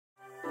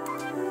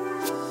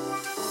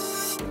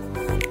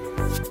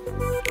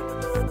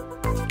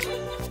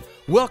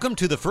Welcome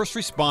to the First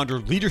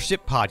Responder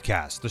Leadership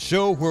Podcast, the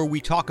show where we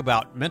talk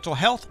about mental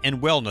health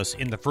and wellness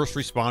in the first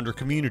responder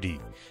community.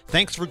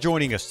 Thanks for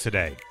joining us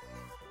today.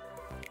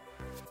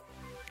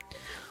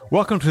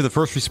 Welcome to the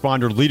First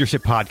Responder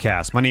Leadership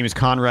Podcast. My name is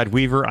Conrad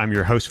Weaver. I'm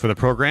your host for the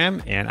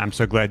program, and I'm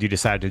so glad you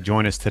decided to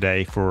join us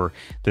today for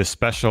this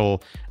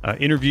special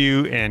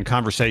interview and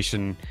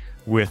conversation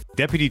with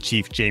Deputy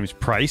Chief James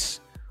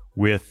Price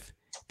with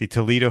the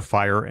Toledo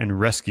Fire and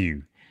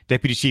Rescue.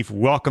 Deputy Chief,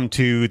 welcome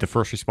to the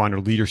First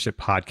Responder Leadership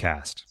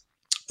Podcast.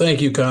 Thank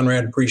you,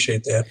 Conrad.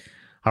 Appreciate that.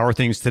 How are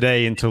things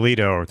today in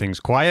Toledo? Are things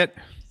quiet?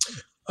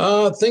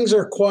 Things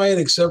are quiet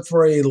except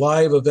for a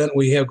live event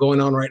we have going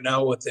on right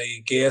now with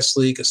a gas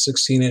leak, a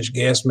 16-inch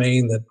gas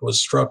main that was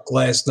struck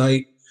last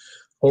night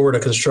over at a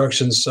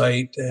construction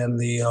site, and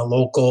the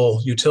local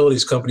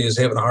utilities company is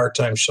having a hard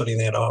time shutting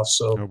that off.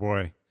 So, oh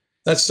boy,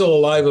 that's still a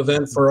live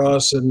event for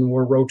us, and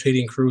we're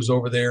rotating crews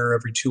over there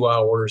every 2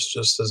 hours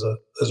just as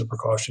a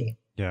precaution.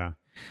 Yeah.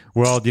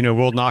 Well,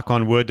 we'll knock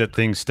on wood that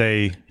things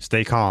stay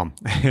calm.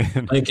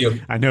 Thank you.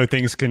 I know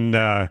things can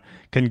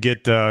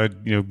get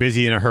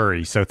busy in a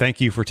hurry. So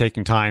thank you for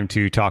taking time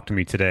to talk to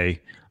me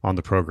today on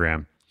the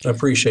program. I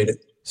appreciate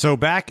it. So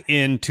back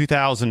in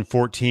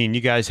 2014, you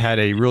guys had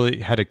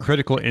a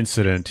critical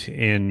incident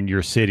in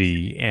your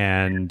city,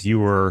 and you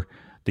were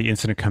the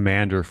incident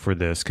commander for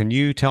this. Can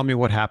you tell me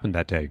what happened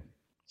that day?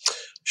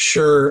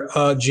 Sure.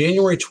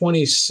 January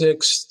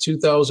 26,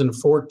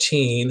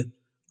 2014.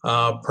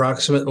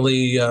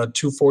 Approximately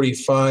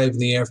 2:45 in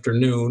the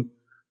afternoon,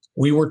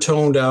 we were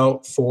toned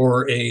out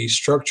for a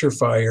structure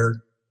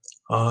fire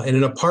in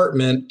an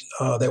apartment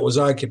that was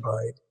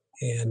occupied.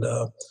 And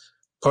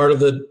part of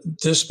the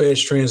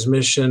dispatch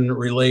transmission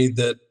relayed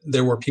that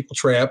there were people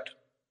trapped,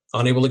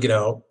 unable to get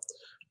out.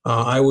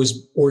 I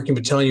was working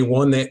Battalion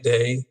 1 that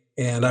day,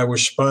 and I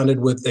responded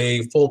with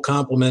a full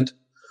complement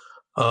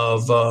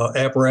of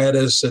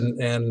apparatus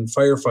and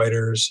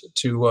firefighters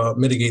to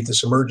mitigate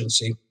this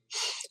emergency.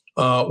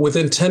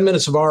 Within 10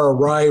 minutes of our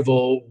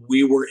arrival,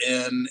 we were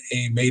in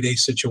a Mayday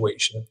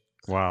situation.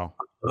 Wow.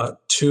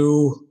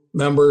 Two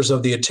members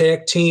of the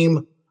attack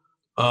team,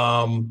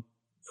 the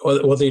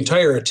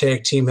entire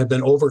attack team had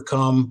been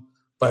overcome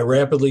by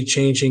rapidly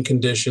changing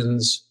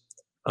conditions.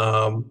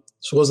 So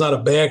it was not a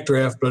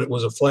backdraft, but it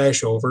was a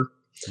flashover.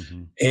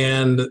 Mm-hmm.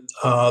 And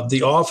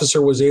the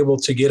officer was able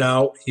to get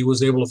out. He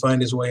was able to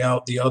find his way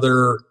out. The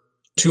other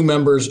two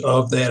members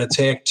of that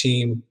attack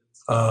team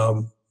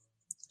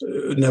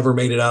never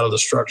made it out of the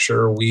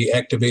structure. We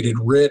activated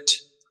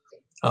RIT.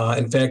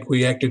 In fact,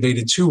 we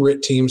activated two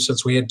RIT teams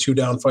since we had two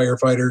down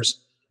firefighters.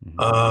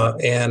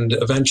 And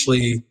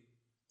eventually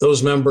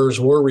those members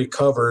were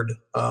recovered,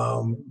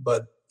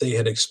 but they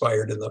had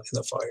expired in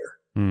the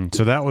fire.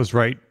 So that was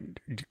right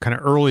kind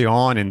of early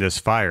on in this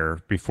fire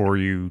before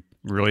you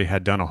really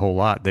had done a whole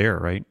lot there,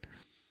 right?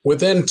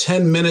 Within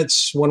 10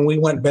 minutes, when we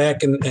went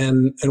back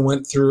and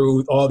went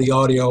through all the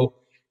audio,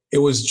 it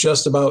was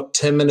just about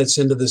 10 minutes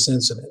into this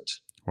incident.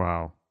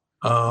 Wow.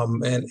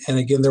 And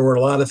again, there were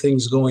a lot of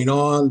things going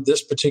on.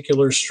 This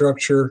particular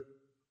structure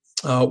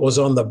was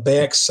on the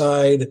back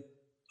side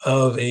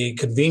of a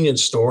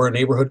convenience store, a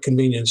neighborhood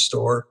convenience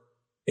store.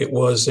 It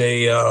was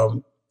a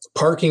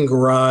parking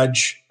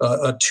garage,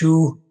 a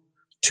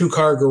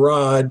two-car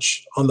garage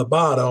on the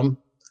bottom,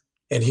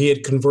 and he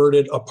had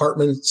converted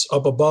apartments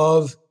up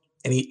above,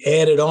 and he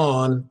added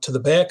on to the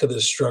back of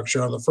this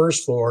structure on the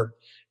first floor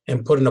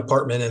and put an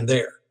apartment in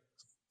there.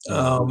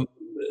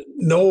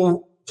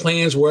 No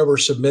plans were ever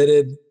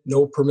submitted.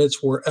 No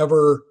permits were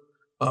ever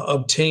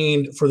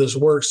obtained for this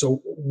work.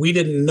 So we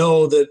didn't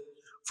know that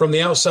from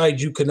the outside,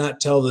 you could not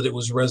tell that it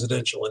was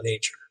residential in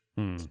nature.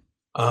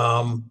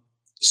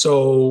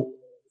 So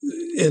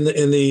in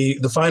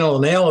the final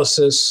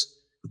analysis,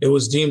 it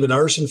was deemed an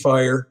arson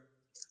fire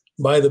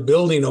by the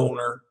building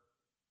owner,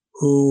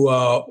 who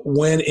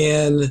went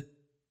in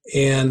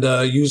and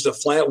used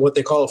what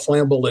they call a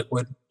flammable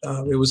liquid.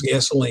 It was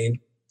gasoline.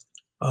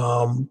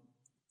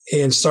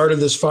 And started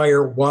this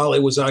fire while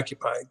it was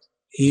occupied.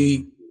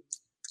 He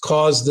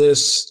caused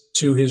this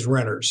to his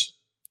renters.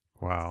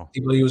 Wow.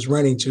 People he was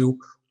renting to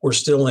were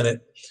still in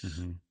it.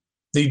 Mm-hmm.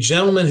 The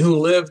gentleman who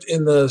lived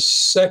in the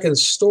second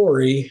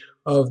story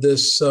of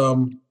this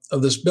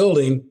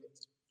building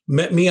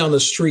met me on the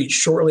street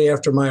shortly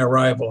after my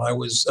arrival. I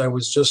was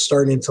just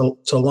starting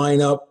to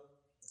line up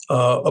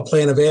a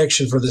plan of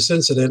action for this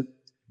incident.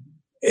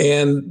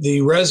 And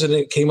the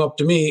resident came up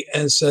to me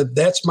and said,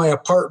 "That's my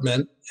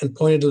apartment," and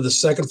pointed to the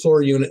second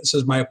floor unit and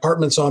says, "My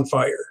apartment's on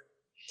fire."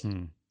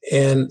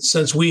 And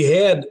since we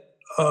had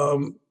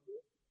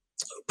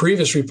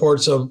previous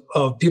reports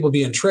of people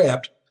being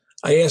trapped,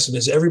 I asked him,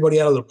 "Is everybody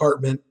out of the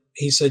apartment?"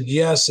 He said,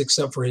 "Yes,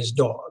 except for his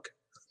dog."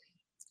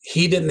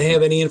 He didn't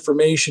have any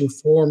information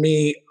for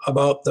me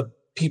about the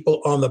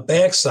people on the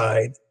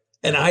backside,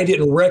 and I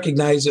didn't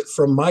recognize it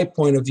from my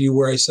point of view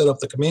where I set up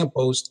the command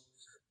post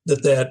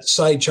that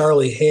side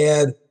Charlie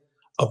had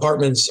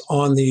apartments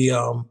on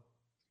the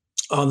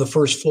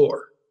first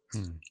floor.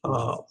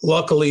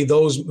 Luckily,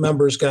 those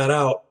members got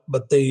out,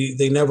 but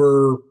they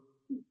never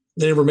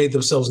They never made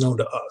themselves known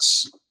to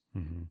us.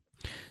 Mm-hmm.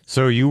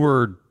 So you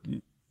were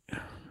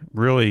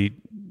really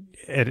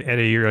at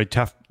a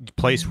tough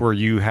place where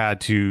you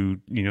had to,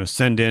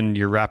 send in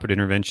your rapid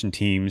intervention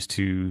teams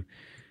to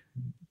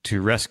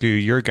rescue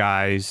your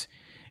guys.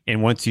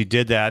 And once you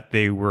did that,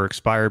 they were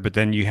expired, but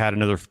then you had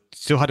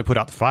still had to put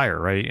out the fire,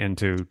 right? And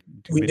to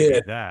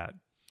mitigate that.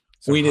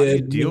 So how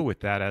did you deal with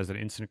that as an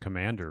incident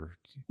commander?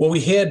 Well, we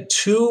had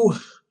 2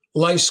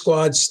 life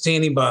squads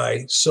standing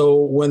by. So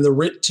when the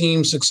RIT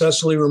team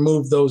successfully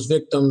removed those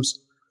victims,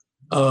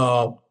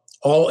 all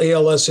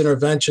ALS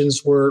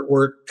interventions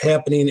were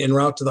happening en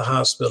route to the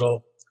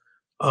hospital.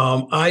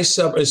 As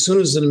soon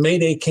as the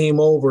Mayday came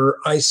over,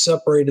 I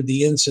separated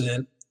the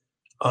incident.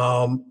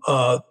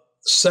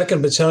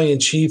 2nd Battalion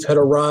Chief had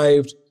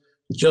arrived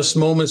just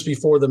moments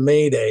before the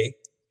Mayday.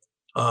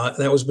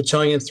 That was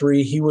Battalion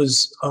 3. He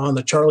was on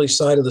the Charlie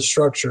side of the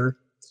structure.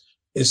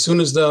 As soon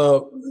as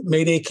the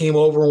Mayday came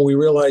over and we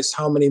realized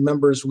how many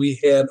members we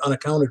had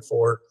unaccounted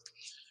for,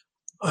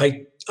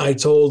 I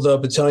told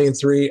Battalion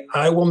 3,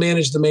 I will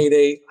manage the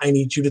Mayday. I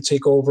need you to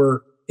take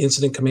over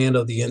incident command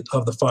of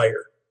the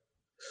fire.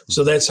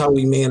 So that's how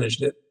we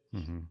managed it.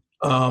 Mm-hmm.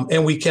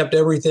 And we kept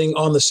everything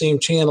on the same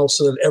channel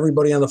so that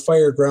everybody on the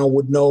fire ground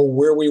would know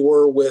where we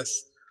were with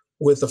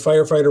the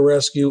firefighter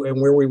rescue and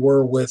where we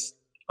were with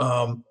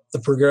the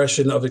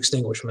progression of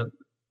extinguishment.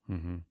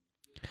 Mm-hmm.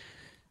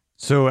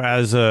 So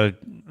as a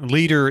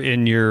leader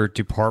in your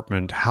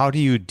department, how do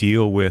you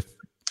deal with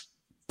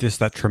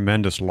that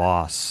tremendous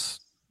loss,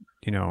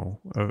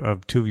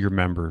 of 2 of your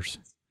members?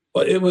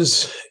 Well, it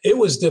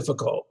was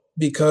difficult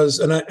because,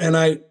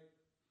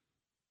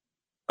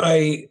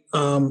 I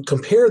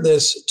compare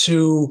this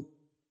to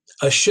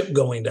a ship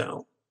going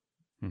down.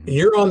 Mm-hmm. And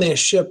you're on that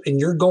ship and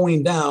you're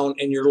going down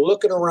and you're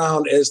looking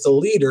around as the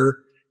leader,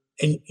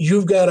 and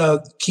you've got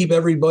to keep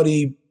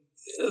everybody,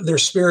 their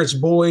spirits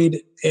buoyed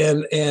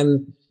and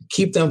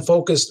keep them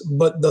focused.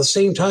 But at the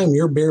same time,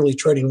 you're barely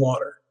treading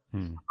water.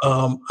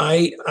 Mm-hmm.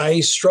 I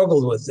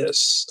struggled with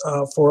this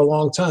for a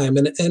long time,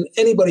 and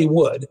anybody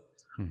would.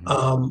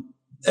 Mm-hmm.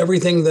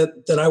 Everything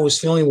that I was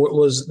feeling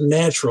was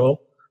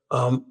natural.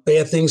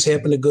 Bad things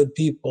happen to good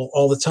people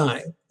all the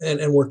time,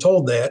 and we're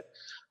told that.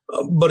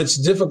 But it's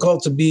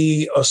difficult to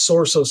be a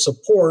source of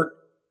support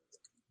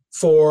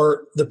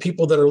for the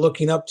people that are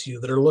looking up to you,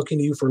 that are looking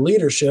to you for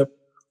leadership,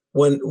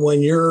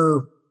 when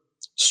you're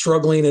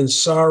struggling in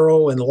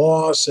sorrow and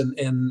loss and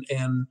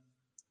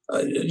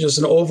just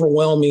an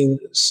overwhelming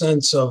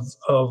sense of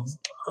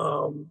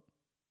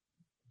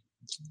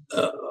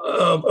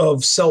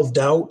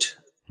self-doubt.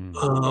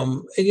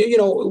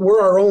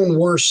 We're our own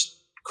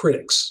worst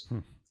critics.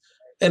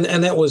 And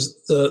that was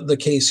the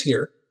case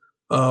here.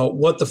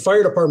 What the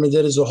fire department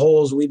did as a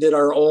whole is we did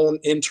our own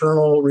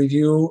internal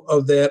review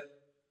of that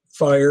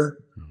fire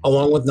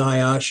along with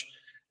NIOSH.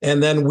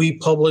 And then we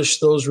published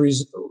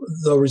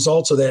the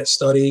results of that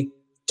study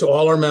to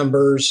all our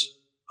members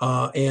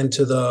and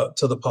to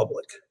the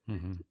public.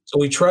 Mm-hmm. So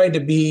we tried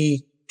to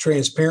be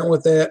transparent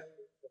with that,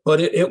 but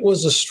it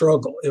was a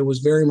struggle. It was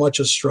very much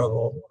a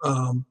struggle.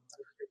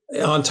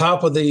 On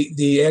top of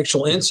the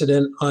actual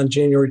incident on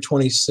January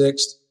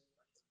 26th,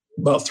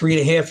 about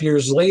 3.5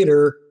 years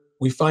later,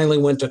 we finally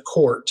went to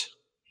court.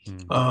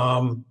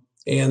 Mm-hmm.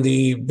 And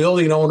the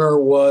building owner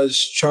was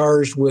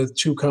charged with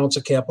 2 counts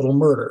of capital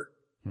murder.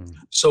 Mm-hmm.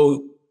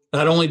 So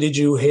not only did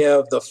you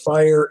have the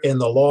fire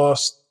and the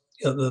loss,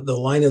 the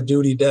line of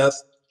duty death,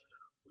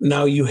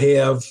 now you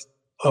have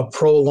a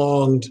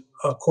prolonged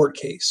court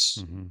case.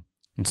 Mm-hmm.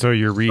 And so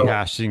you're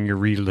rehashing, you're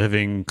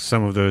reliving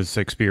some of those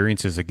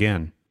experiences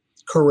again.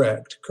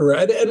 Correct.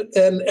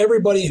 And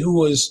everybody who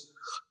was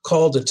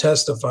called to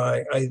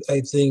testify,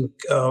 I think,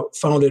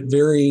 found it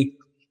very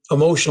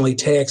emotionally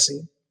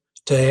taxing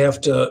to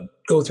have to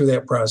go through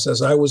that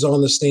process. I was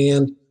on the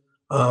stand.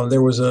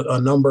 There was a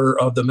number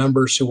of the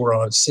members who were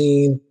on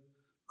scene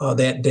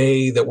that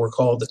day that were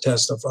called to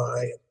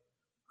testify.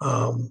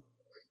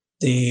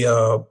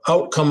 The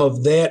outcome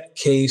of that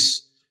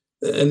case,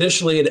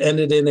 initially it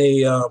ended in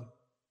a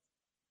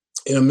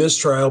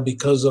mistrial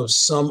because of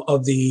some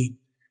of the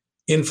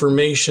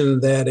information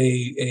that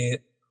a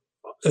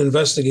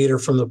investigator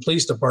from the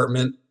police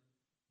department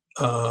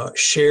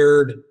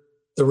shared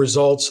the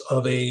results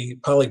of a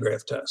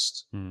polygraph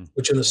test,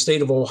 which in the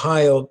state of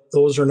Ohio,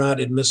 those are not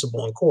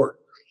admissible in court.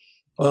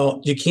 Well,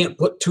 you can't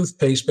put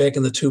toothpaste back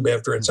in the tube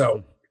after it's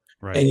out.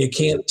 Right. And you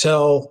can't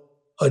tell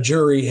a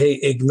jury, hey,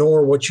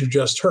 ignore what you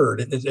just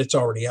heard. It's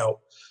already out.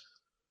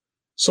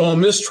 So a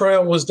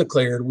mistrial was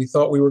declared. We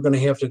thought we were going to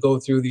have to go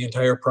through the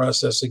entire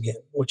process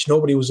again, which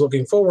nobody was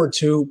looking forward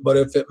to. But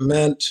if it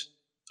meant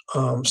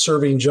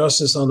serving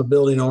justice on the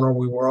building owner,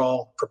 we were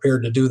all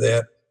prepared to do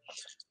that.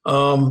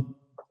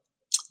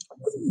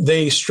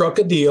 They struck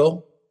a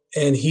deal,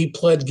 and he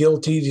pled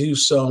guilty to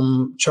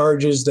some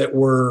charges that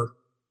were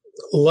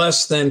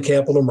less than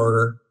capital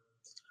murder,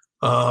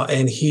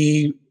 and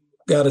he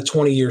got a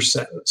 20-year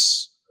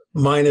sentence,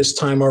 minus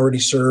time already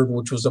served,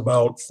 which was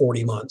about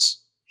 40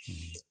 months.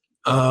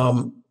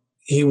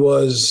 He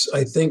was,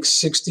 I think,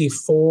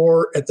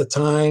 64 at the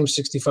time,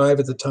 65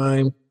 at the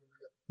time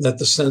that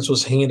the sentence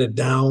was handed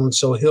down.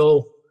 So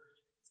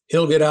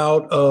he'll get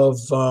out of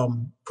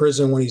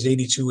prison when he's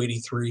 82,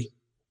 83,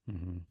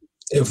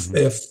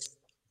 if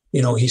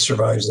he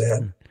survives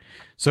that.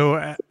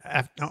 So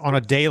on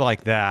a day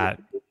like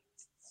that,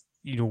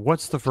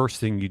 what's the first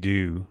thing you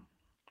do?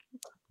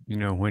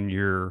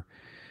 When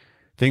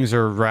things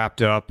are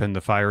wrapped up and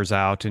the fire's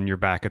out and you're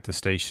back at the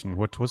station,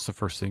 what's the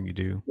first thing you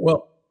do?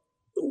 Well,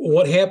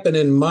 what happened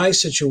in my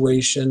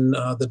situation,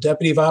 the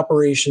deputy of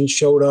operations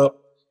showed up.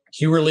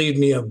 He relieved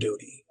me of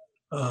duty.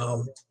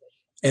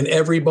 And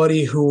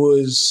everybody who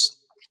was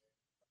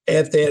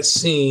at that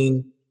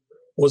scene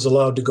was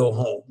allowed to go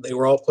home. They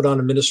were all put on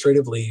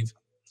administrative leave.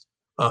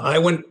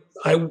 When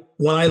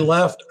I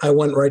left, I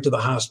went right to the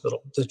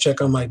hospital to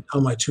check on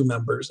my two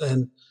members.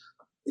 And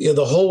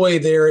the whole way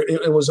there,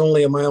 it was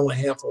only a mile and a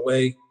half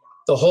away.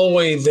 The whole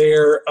way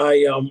there,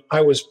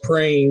 I was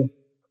praying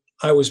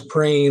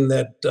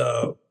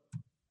that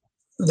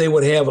they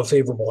would have a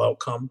favorable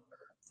outcome.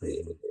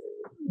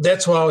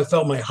 That's how I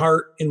felt. My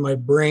heart, in my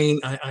brain,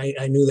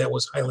 I knew that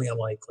was highly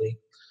unlikely.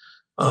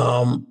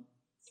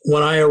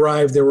 When I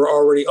arrived, there were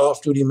already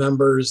off-duty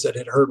members that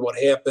had heard what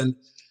happened.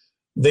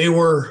 They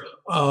were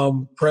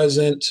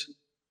present.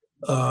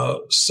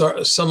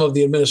 Some of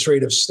the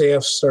administrative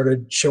staff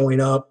started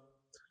showing up.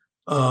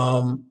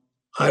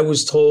 I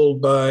was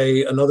told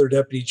by another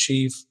deputy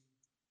chief,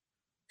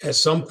 at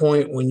some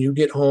point when you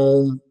get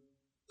home,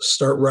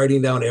 start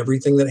writing down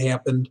everything that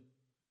happened.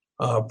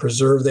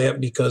 Preserve that,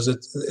 because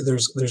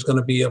there's going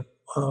to be a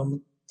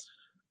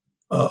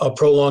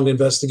prolonged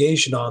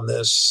investigation on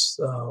this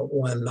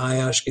when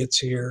NIOSH gets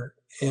here.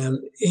 And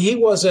he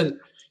wasn't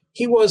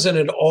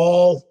at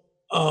all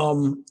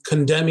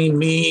condemning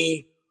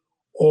me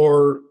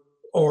or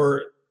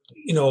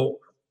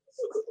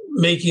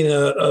making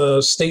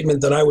a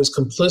statement that I was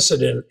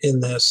complicit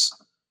in this.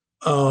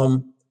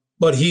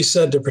 But he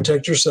said, to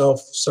protect yourself,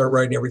 start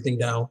writing everything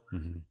down.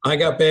 Mm-hmm. I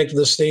got back to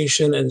the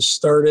station and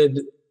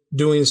started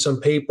doing some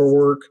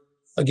paperwork.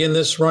 Again,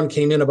 this run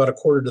came in about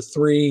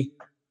 2:45.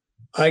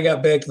 I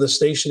got back to the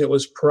station. It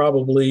was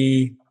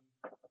probably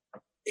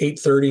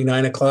 8:30,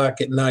 9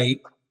 o'clock at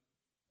night.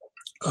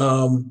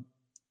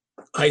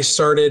 I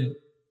started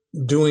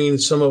doing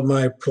some of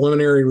my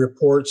preliminary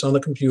reports on the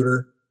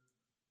computer.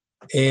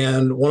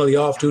 And one of the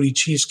off-duty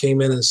chiefs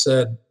came in and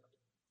said,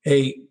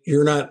 "Hey,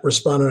 you're not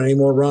responding to any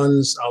more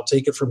runs. I'll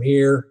take it from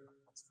here."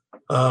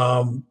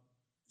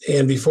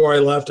 And before I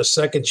left, a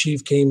second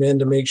chief came in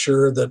to make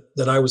sure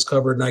that I was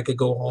covered and I could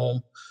go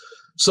home.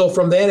 So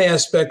from that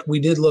aspect,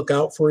 we did look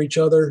out for each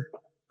other.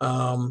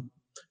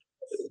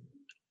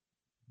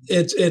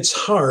 It's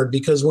hard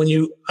because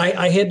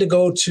I had to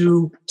go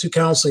to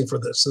counseling for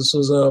this. This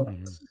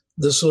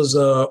was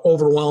a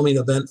overwhelming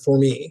event for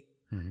me.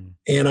 Mm-hmm.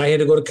 And I had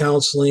to go to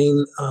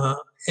counseling,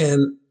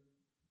 and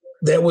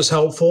that was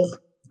helpful.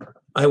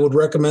 I would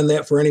recommend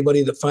that for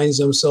anybody that finds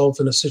themselves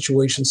in a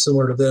situation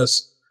similar to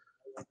this.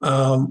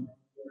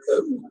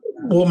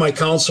 What my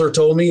counselor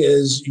told me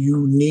is,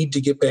 you need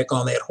to get back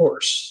on that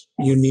horse.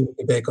 You need to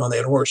get back on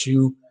that horse.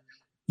 You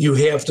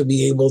have to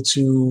be able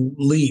to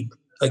lead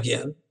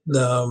again.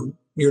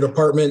 Your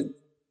department,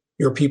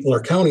 your people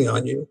are counting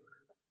on you.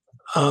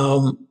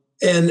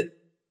 And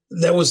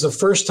that was the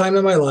first time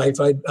in my life.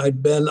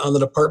 I'd been on the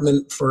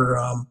department for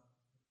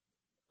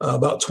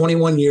about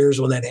 21 years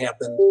when that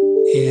happened.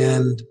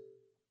 And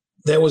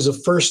that was the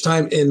first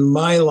time in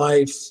my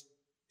life,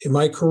 in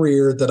my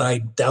career, that I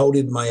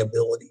doubted my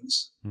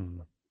abilities.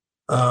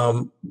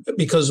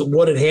 Because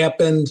what had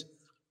happened,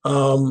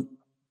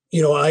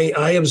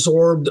 I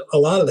absorbed a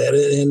lot of that.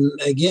 And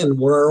again,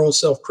 we're our own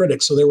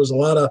self-critics. So there was a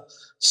lot of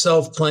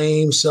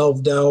self-blame,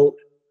 self-doubt.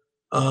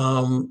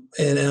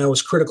 And I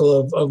was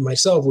critical of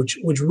myself, which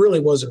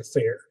really wasn't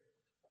fair.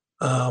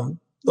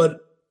 But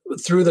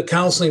through the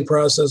counseling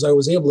process, I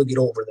was able to get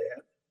over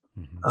that.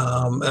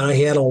 Mm-hmm. And I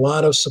had a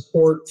lot of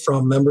support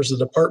from members of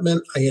the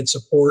department. I had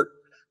support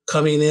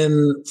coming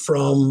in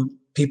from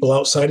people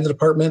outside of the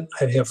department.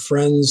 I have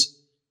friends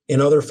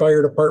in other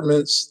fire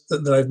departments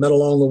that I've met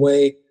along the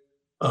way.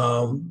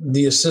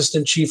 The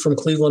assistant chief from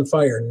Cleveland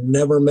Fire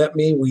never met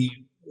me.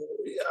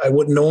 I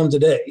wouldn't know him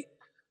today.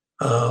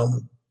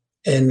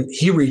 And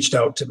he reached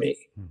out to me.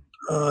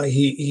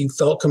 He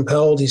felt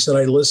compelled. He said,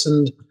 I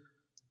listened.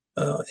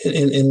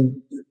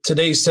 In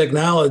today's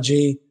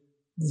technology,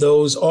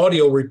 those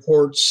audio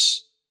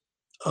reports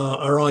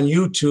are on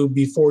YouTube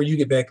before you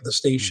get back to the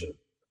station.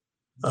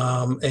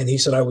 And he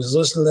said, I was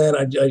listening to that.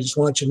 I just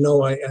want you to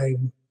know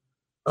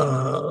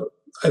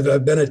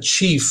I've been a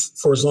chief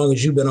for as long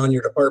as you've been on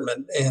your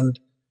department. And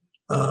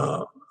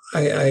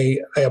I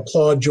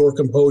applaud your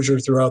composure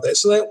throughout that.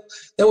 So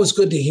that was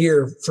good to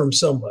hear from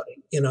somebody,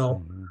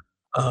 Mm-hmm.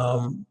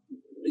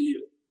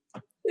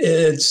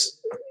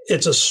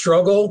 It's a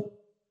struggle.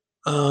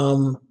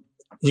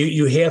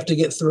 You have to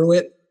get through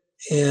it.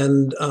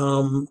 And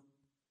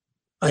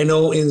I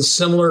know in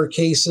similar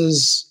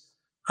cases,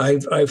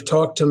 I've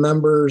talked to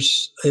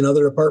members in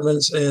other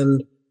departments,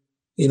 and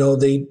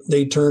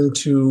they turn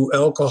to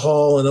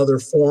alcohol and other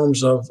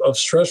forms of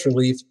stress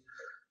relief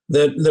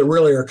that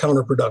really are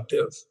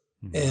counterproductive.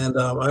 And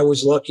I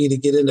was lucky to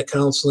get into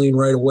counseling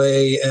right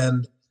away,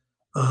 and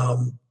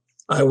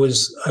I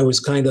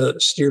was kind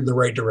of steered in the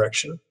right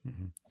direction.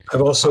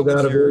 I've also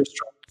got a very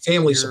strong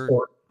family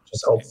support, which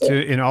is helpful.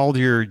 In all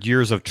your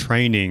years of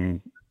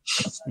training,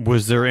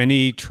 was there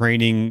any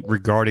training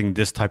regarding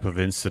this type of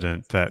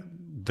incident that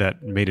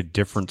made a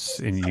difference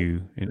in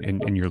you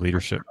in your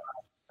leadership?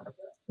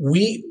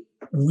 We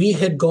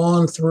had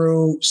gone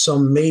through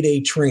some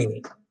Mayday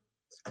training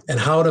and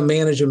how to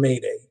manage a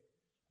Mayday.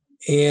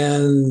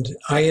 And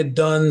I had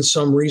done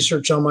some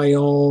research on my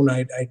own.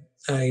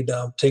 I'd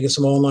taken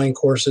some online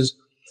courses,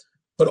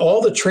 but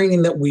all the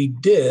training that we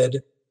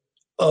did,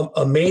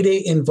 a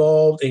Mayday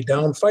involved a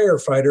downed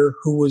firefighter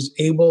who was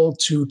able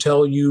to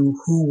tell you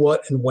who,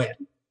 what, and when,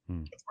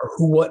 or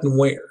who, what, and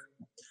where.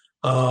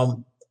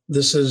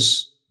 This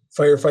is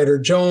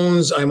Firefighter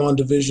Jones. I'm on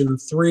Division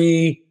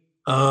 3.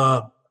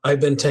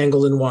 I've been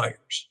tangled in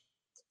wires.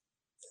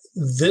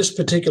 This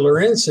particular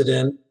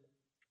incident,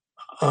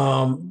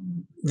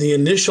 the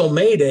initial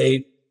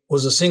Mayday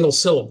was a single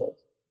syllable.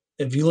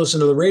 If you listen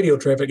to the radio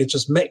traffic, it's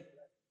just May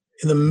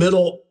in the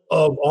middle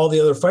of all the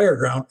other fire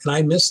ground, and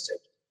I missed it.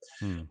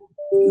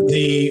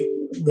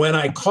 When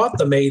I caught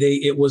the Mayday,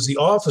 it was the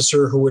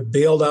officer who had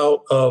bailed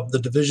out of the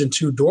Division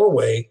 2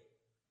 doorway,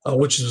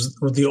 which is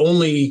the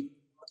only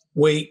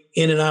way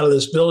in and out of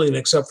this building,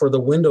 except for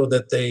the window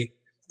that they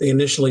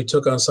initially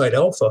took on Site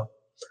Alpha.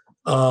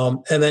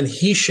 And then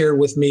he shared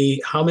with me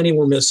how many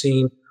were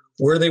missing,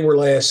 where they were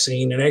last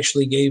seen, and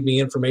actually gave me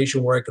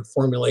information where I could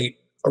formulate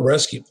a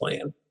rescue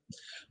plan.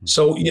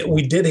 So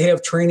we did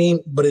have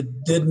training, but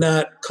it did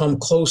not come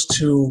close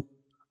to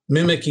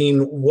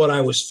mimicking what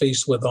I was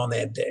faced with on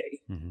that day.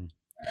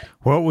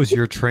 What was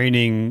your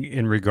training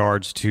in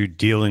regards to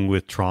dealing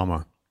with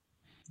trauma?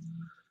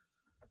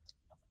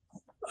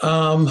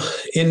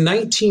 In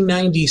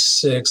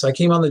 1996, I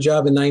came on the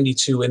job in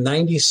 92. In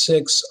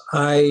 96,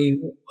 I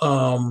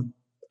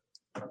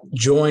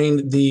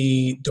joined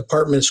the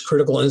department's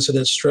critical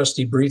incident stress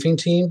debriefing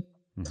team.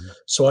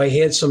 So I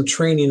had some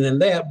training in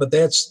that, but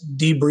that's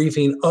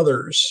debriefing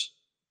others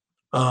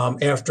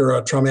after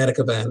a traumatic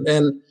event.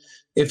 And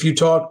if you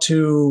talk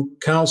to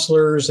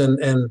counselors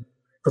and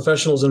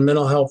professionals in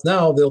mental health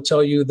now, they'll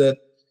tell you that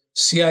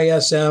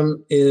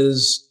CISM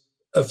is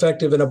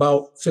effective in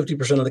about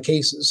 50% of the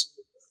cases.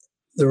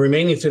 The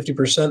remaining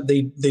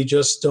 50%, they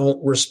just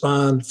don't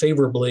respond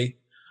favorably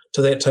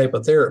to that type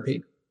of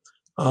therapy.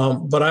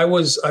 But I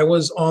was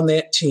on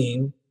that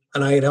team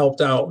and I had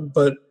helped out.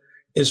 But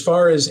as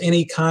far as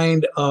any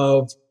kind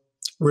of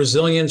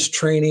resilience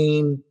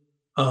training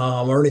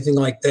or anything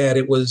like that,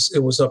 it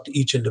was up to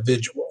each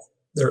individual.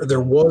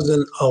 There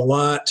wasn't a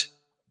lot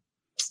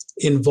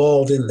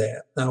involved in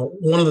that. Now,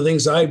 one of the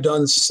things I've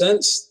done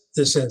since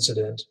this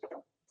incident,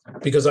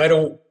 because I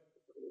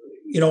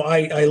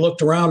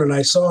looked around and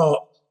I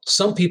saw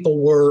some people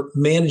were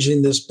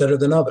managing this better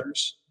than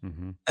others.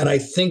 And I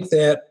think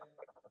that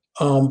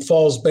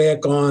falls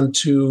back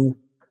onto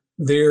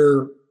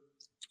their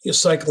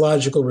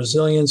psychological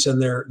resilience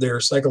and their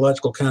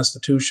psychological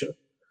constitution.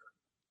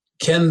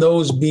 Can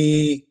those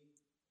be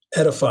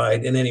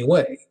edified in any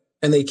way?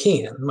 And they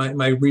can.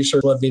 My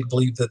research led me to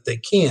believe that they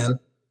can.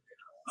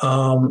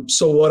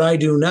 So what I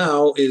do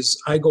now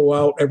is I go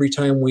out every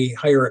time we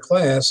hire a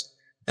class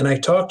and I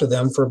talk to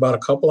them for about a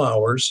couple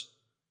hours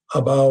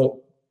about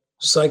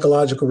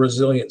psychological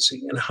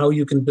resiliency and how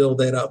you can build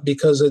that up,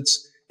 because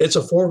it's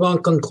a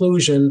foregone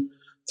conclusion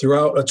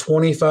throughout a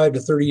 25 to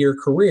 30 year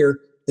career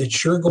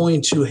that you're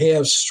going to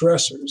have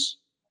stressors,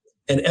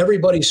 and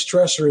everybody's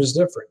stressor is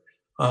different.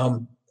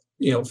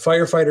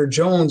 Firefighter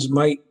Jones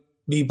might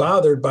be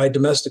bothered by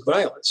domestic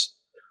violence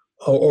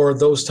or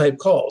those type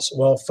calls,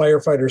 while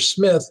Firefighter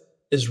Smith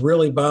is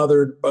really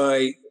bothered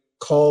by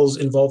calls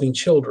involving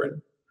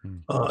children,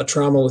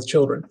 trauma with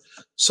children.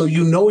 So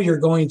you're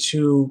going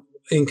to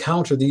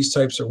encounter these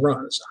types of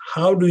runs.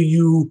 How do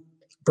you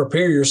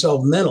prepare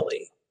yourself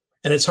mentally?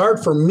 And it's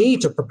hard for me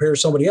to prepare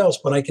somebody else,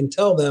 but I can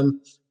tell them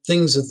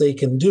things that they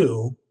can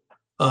do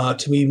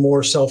to be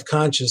more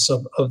self-conscious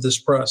of this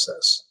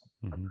process.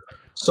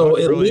 So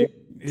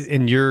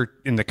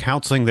in the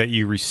counseling that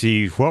you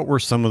received, what were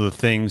some of the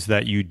things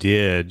that you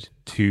did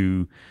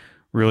to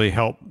really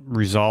help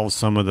resolve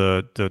some of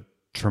the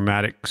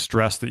traumatic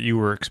stress that you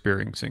were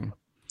experiencing?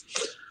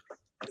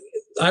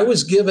 I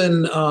was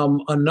given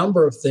a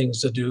number of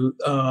things to do,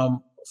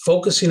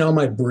 focusing on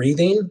my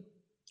breathing.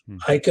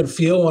 I could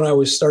feel when I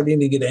was starting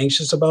to get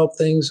anxious about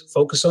things.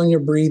 Focus on your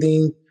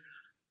breathing,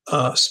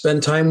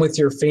 spend time with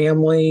your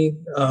family.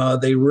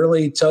 They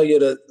really tell you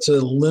to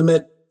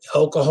limit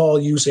alcohol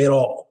use at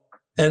all.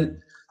 And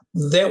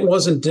that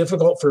wasn't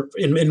difficult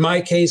in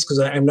my case, because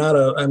I'm not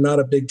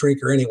a big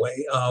drinker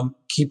anyway.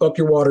 Keep up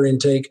your water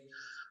intake.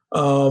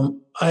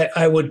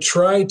 I would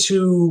try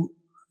to,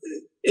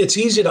 it's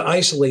easy to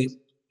isolate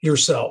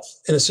yourself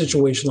in a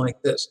situation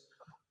like this,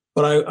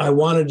 but I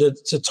wanted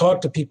to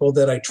talk to people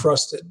that I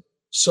trusted.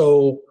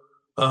 So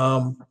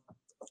I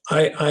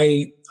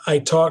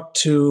talked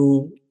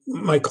to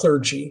my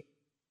clergy.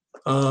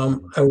 I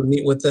would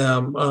meet with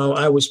them.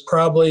 I was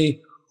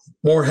probably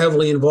more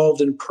heavily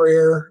involved in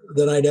prayer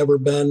than I'd ever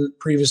been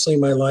previously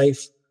in my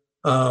life.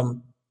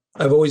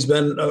 I've always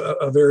been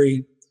a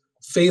very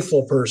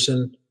faithful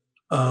person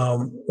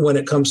when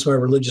it comes to my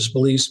religious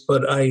beliefs,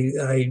 but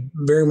I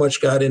very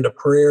much got into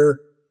prayer.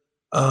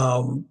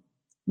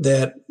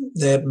 That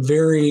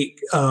very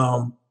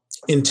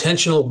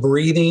intentional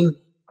breathing,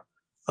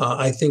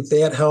 I think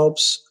that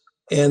helps,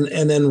 and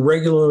then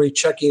regularly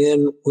checking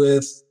in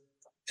with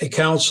a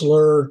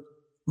counselor,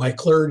 my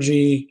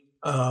clergy,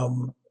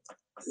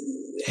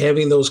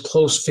 having those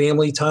close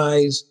family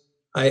ties.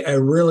 I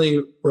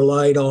really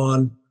relied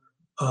on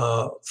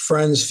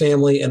friends,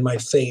 family, and my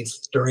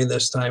faith during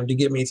this time to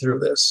get me through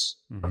this.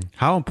 Mm-hmm.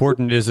 How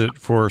important is it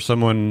for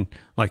someone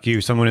like you,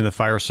 someone in the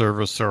fire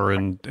service or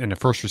in a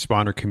first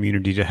responder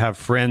community, to have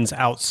friends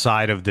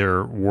outside of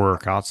their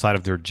work, outside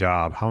of their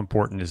job? How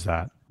important is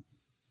that?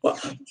 Well,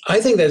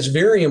 I think that's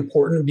very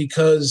important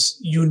because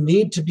you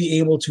need to be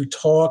able to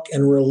talk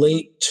and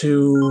relate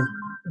to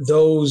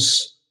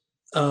those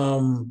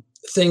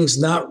things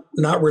not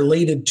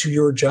related to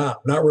your job,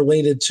 not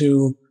related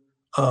to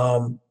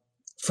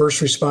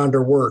first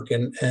responder work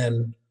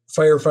and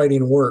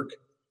firefighting work.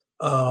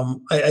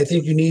 I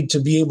think you need to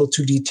be able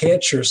to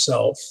detach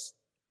yourself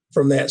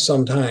from that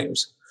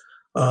sometimes.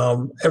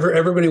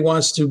 Everybody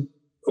wants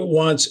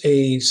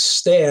a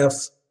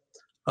staff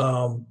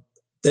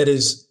that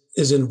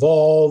is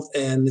involved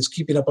and is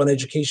keeping up on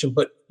education,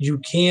 but you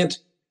can't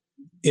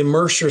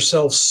immerse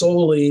yourself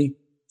solely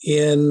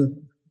in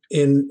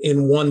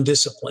one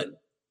discipline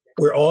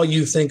where all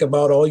you think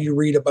about, all you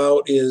read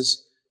about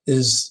is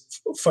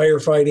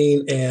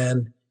firefighting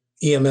and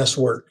EMS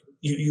work.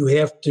 You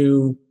have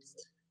to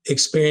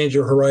expand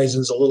your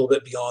horizons a little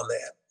bit beyond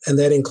that. And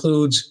that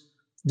includes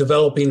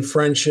developing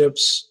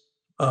friendships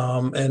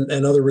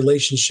and other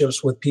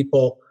relationships with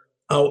people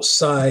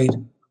outside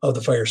of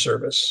the fire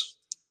service.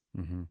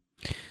 Mm-hmm.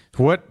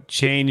 What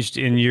changed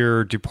in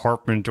your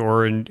department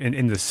or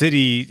in the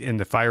city, in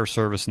the fire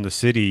service in the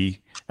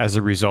city as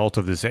a result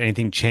of this?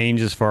 Anything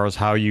change as far as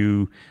how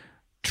you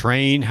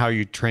train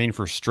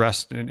for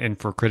stress and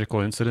for critical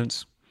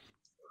incidents?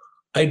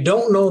 I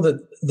don't know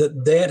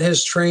that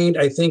has trained.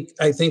 I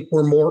think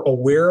we're more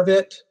aware of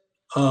it.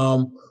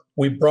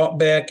 We brought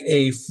back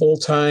a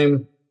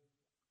full-time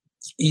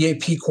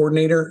EAP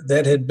coordinator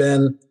that had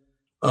been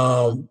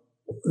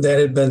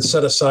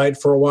set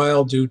aside for a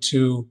while due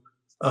to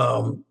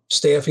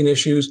staffing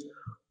issues.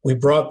 We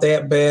brought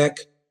that back.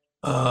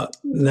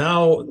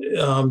 Now,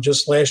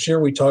 just last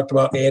year, we talked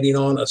about adding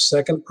on a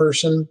second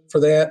person for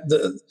that.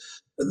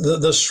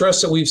 The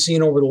stress that we've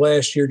seen over the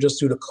last year just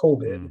due to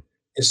COVID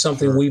is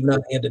something we've not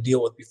had to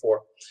deal with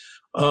before.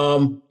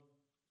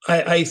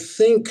 I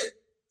think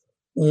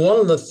one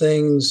of the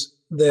things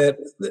that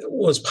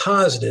was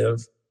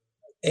positive,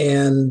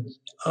 and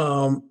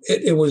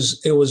it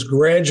was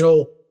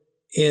gradual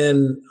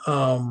in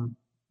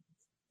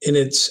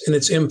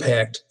its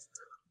impact.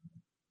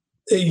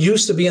 It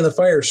used to be in the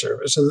fire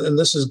service, and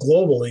this is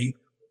globally,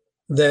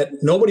 that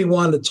nobody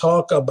wanted to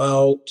talk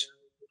about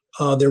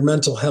their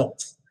mental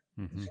health.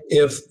 Mm-hmm.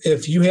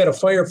 If you had a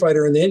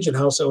firefighter in the engine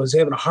house that was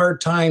having a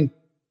hard time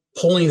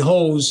pulling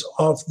hose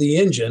off the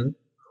engine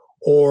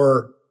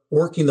or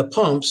working the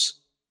pumps,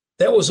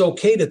 that was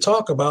okay to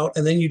talk about,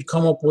 and then you'd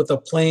come up with a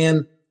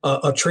plan,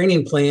 a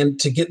training plan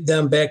to get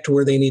them back to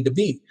where they need to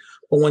be.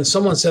 But when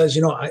someone says,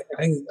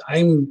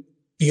 I'm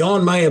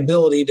beyond my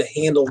ability to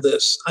handle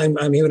this, I'm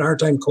having a hard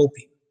time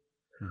coping.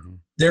 Mm-hmm.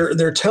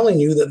 They're telling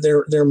you that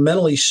they're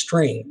mentally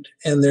strained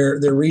and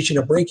they're reaching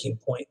a breaking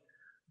point.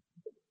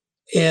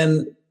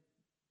 And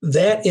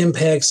that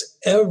impacts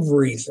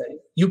everything.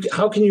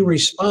 How can you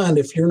respond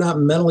if you're not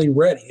mentally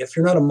ready, if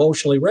you're not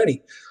emotionally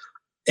ready?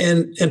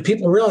 And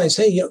people realize,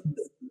 hey,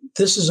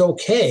 this is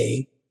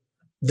okay.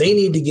 They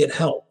need to get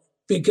help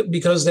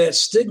because that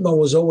stigma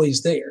was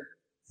always there.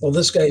 Well,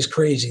 this guy's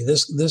crazy.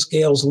 This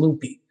gal's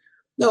loopy.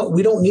 No,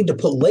 we don't need to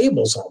put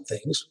labels on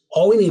things.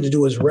 All we need to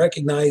do is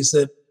recognize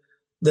that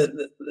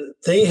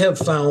they have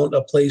found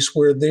a place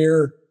where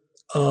they're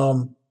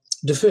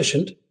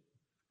deficient,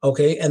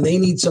 okay, and they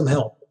need some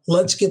help.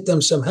 Let's get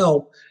them some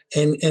help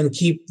and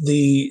keep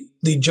the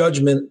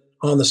judgment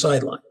on the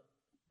sideline.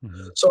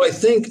 Mm-hmm. So I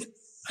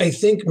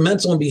think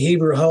mental and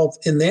behavioral health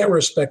in that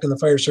respect in the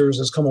fire service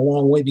has come a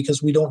long way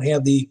because we don't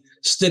have the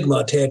stigma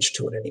attached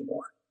to it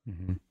anymore.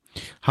 Mm-hmm.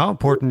 How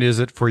important is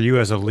it for you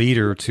as a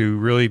leader to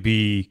really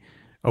be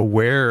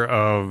aware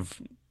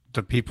of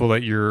the people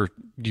that you're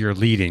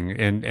leading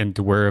and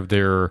aware of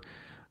their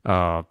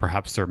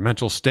perhaps their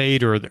mental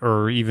state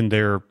or even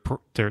their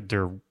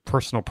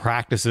personal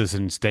practices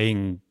and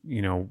staying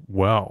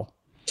well?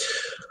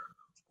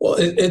 Well,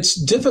 it's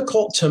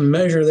difficult to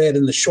measure that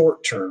in the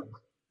short term.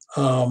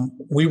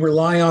 We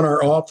rely on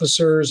our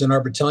officers and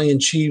our battalion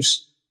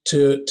chiefs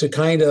to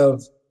kind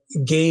of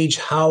gauge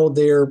how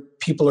their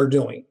people are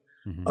doing.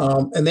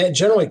 Mm-hmm. And that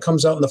generally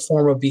comes out in the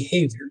form of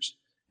behaviors.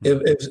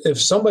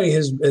 If somebody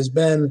has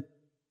been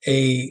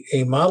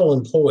a model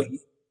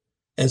employee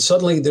and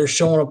suddenly they're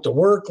showing up to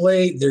work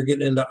late, they're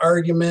getting into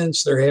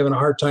arguments, they're having a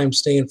hard time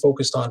staying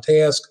focused on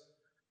task,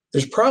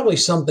 there's probably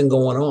something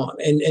going on.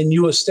 And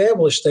you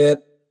establish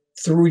that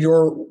through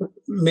your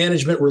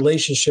management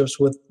relationships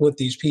with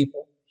these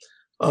people.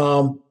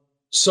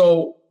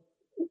 So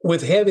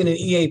with having an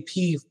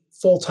EAP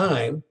full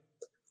time,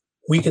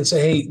 we can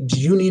say, hey, do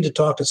you need to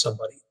talk to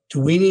somebody? Do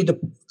we need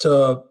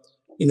to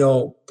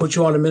put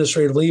you on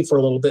administrative leave for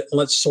a little bit and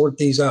let's sort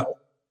these out?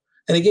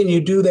 And again,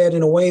 you do that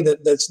in a way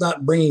that's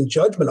not bringing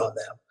judgment on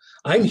them.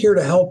 I'm here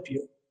to help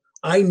you.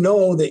 I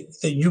know that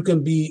you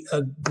can be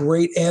a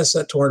great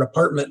asset to our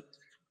department.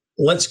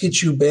 Let's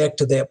get you back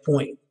to that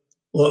point.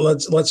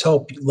 Let's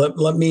help you.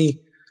 Let me,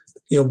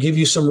 give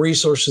you some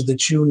resources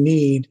that you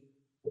need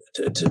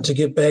to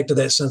get back to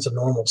that sense of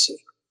normalcy.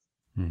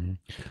 Mm-hmm.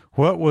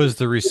 What was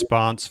the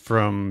response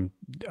from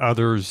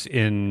others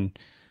in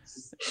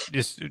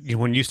just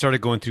when you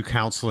started going through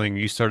counseling,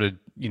 you started,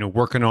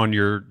 working on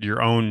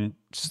your own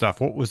stuff?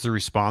 What was the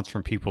response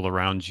from people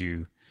around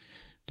you?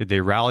 Did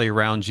they rally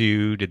around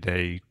you?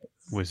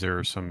 Was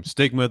there some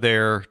stigma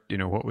there?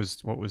 What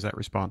was that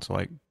response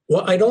like?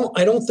 Well, I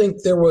don't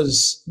think there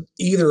was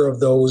either of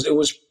those. It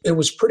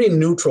was pretty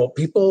neutral.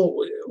 People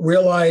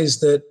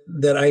realized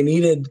that I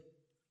needed,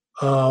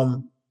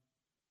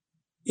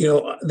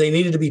 they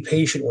needed to be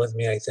patient with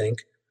me, I think.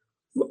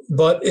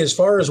 But as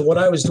far as what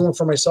I was doing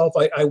for myself,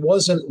 I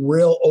wasn't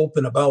real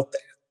open about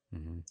that.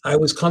 Mm-hmm. I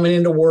was coming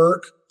into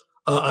work.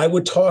 I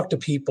would talk to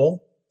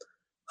people.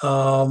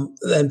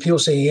 And people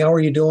say, hey, how are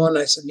you doing?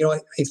 I said,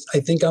 I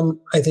think I'm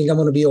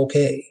going to be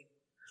okay.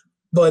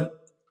 But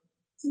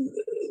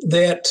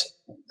that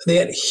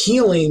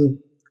healing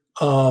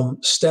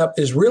step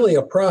is really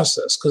a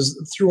process, because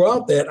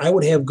throughout that, I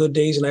would have good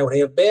days and I would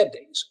have bad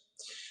days.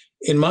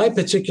 In my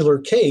particular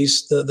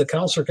case, the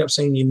counselor kept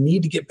saying, you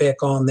need to get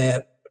back on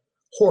that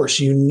horse.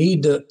 You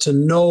need to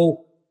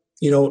know,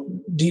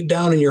 deep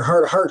down in your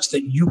heart of hearts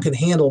that you can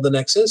handle the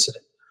next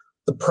incident.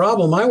 The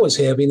problem I was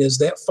having is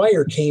that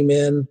fire came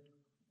in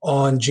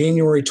on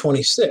January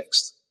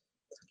 26th.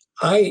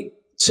 I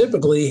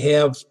typically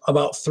have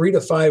about 3 to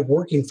 5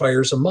 working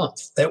fires a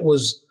month. That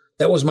was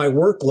my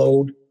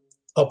workload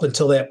up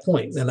until that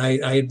point. And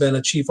I had been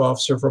a chief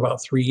officer for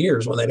about 3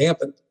 years when that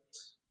happened.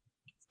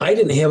 I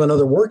didn't have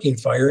another working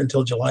fire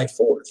until July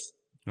 4th.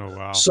 Oh,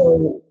 wow.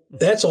 So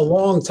that's a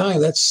long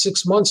time. That's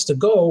 6 months to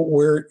go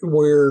where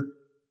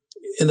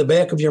in the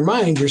back of your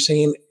mind, you're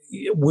saying,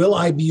 will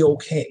I be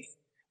okay?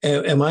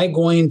 Am I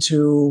going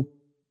to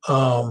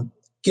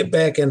get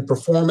back and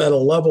perform at a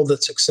level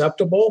that's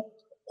acceptable,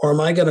 or am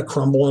I going to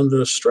crumble under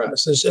the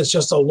stress? It's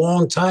just a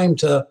long time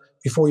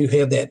before you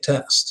have that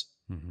test.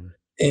 Mm-hmm.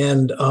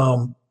 And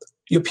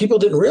people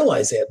didn't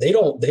realize that. They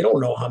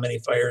don't know how many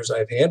fires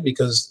I've had,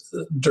 because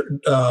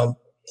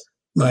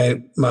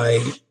my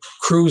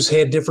crews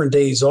had different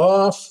days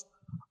off.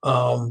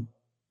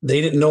 They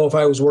didn't know if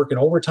I was working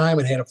overtime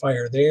and had a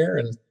fire there,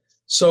 and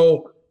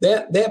so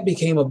that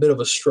became a bit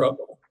of a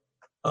struggle.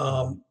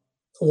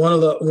 One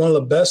of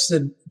the best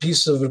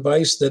pieces of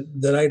advice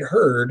that I'd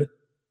heard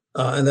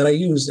and that I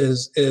used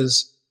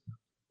is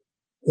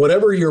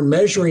whatever your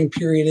measuring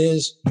period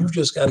is, you've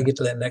just got to get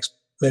to that next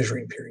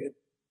measuring period.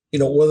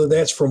 Whether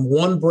that's from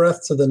one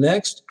breath to the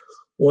next,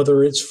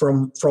 whether it's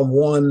from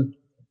one,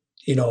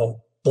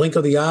 blink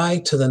of the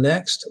eye to the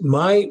next.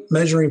 My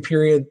measuring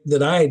period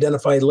that I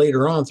identified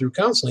later on through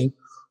counseling,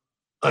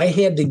 I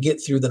had to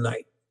get through the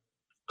night.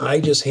 I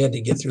just had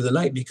to get through the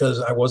night because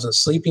I wasn't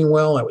sleeping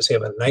well. I was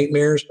having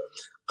nightmares.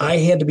 I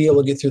had to be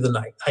able to get through the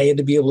night. I had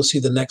to be able to see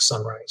the next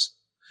sunrise.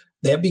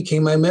 That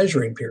became my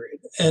measuring period.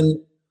 And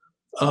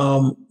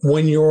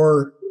when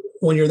you're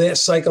that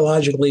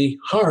psychologically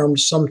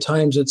harmed,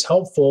 sometimes it's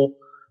helpful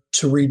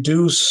to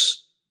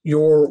reduce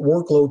your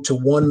workload to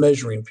one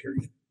measuring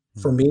period.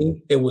 Mm-hmm. For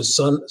me, it was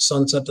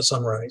sunset to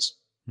sunrise.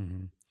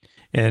 Mm-hmm.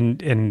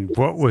 And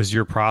what was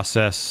your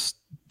process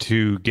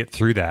to get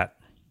through that?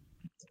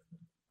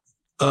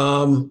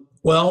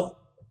 Well,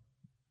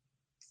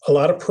 a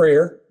lot of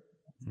prayer,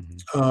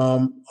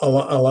 mm-hmm. a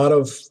lot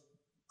of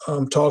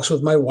talks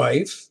with my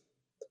wife.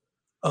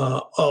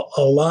 A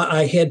lot.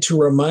 I had to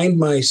remind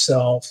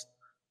myself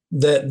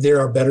that there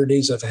are better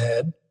days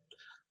ahead.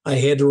 I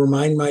had to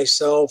remind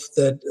myself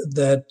that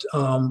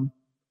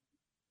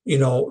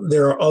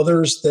there are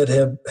others that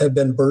have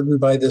been burdened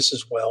by this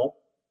as well,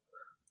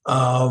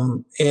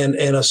 and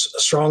a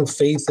strong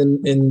faith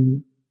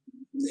in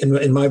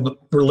my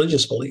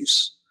religious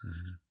beliefs.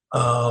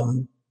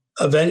 Mm-hmm.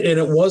 And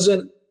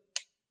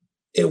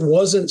it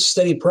wasn't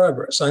steady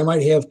progress. I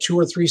might have 2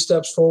 or 3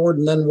 steps forward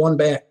and then one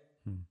back.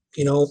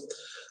 Mm-hmm.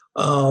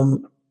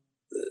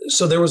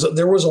 So there was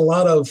a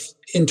lot of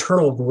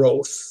internal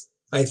growth,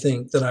 I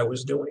think, that I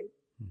was doing.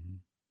 Mm-hmm.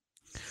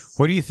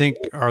 What do you think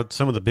are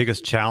some of the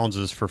biggest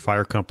challenges for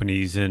fire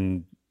companies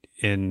in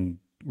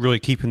really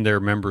keeping their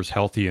members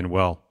healthy and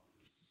well?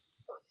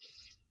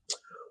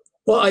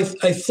 Well, I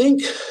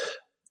think,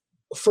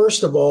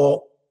 first of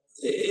all,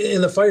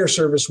 in the fire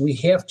service, we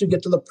have to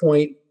get to the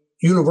point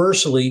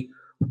universally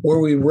where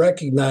we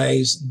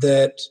recognize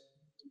that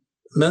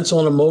mental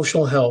and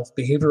emotional health,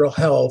 behavioral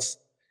health,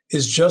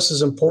 is just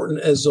as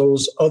important as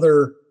those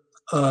other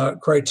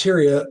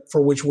criteria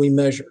for which we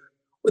measure.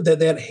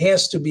 that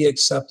has to be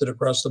accepted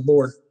across the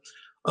board.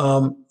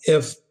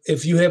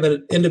 If you have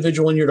an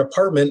individual in your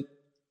department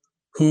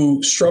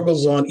who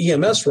struggles on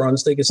EMS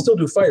runs, they can still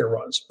do fire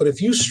runs. But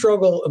if you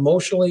struggle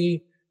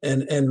emotionally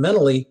and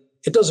mentally,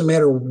 it doesn't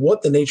matter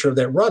what the nature of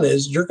that run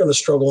is, you're going to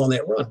struggle on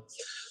that run.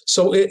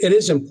 So it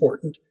is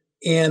important.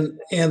 And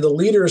the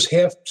leaders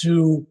have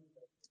to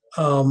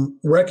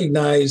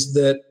recognize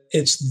that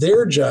it's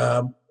their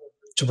job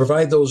to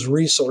provide those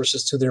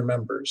resources to their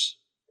members.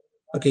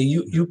 Okay,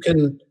 you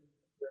can't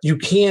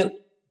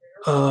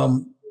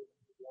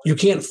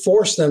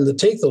force them to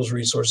take those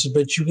resources,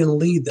 but you can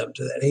lead them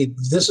to that. Hey,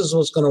 this is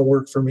what's going to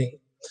work for me.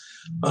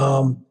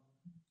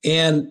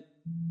 And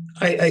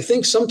I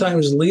think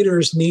sometimes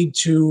leaders need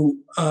to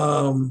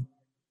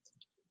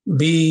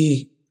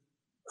be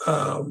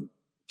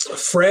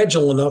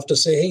fragile enough to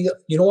say, hey,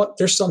 you know what?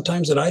 There's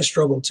sometimes that I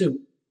struggle too.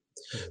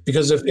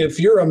 Because if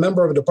you're a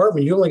member of a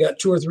department, you only got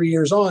 2 or 3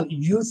 years on,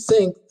 you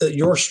think that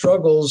your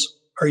struggles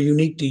are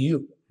unique to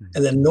you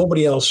and that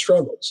nobody else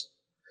struggles.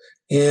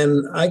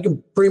 And I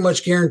can pretty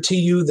much guarantee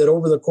you that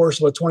over the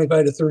course of a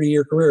 25 to 30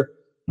 year career,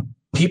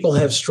 people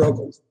have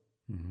struggled.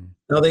 Mm-hmm.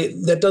 Now,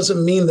 that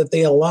doesn't mean that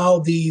they allow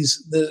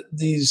these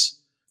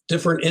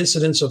different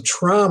incidents of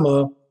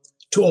trauma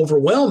to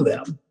overwhelm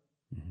them,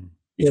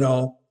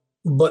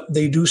 but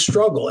they do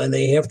struggle, and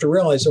they have to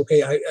realize,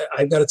 okay,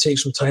 I've got to take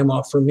some time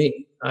off for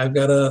me. I've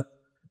got to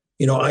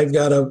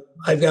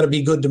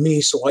be good to me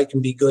so I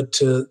can be good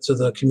to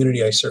the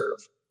community I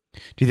serve.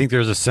 Do you think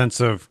there's a sense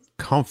of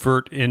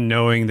comfort in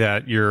knowing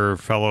that your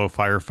fellow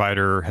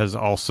firefighter has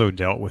also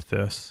dealt with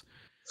this?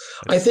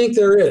 I think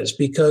there is,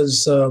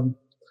 because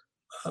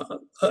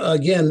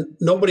again,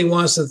 nobody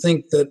wants to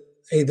think that,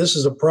 hey, this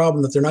is a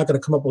problem that they're not going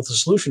to come up with a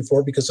solution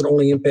for because it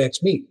only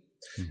impacts me.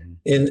 Mm-hmm.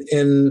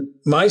 In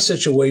my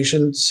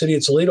situation, City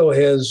of Toledo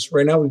has,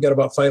 right now, we've got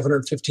about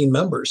 515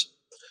 members.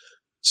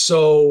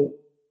 So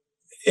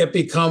it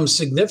becomes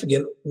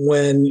significant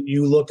when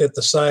you look at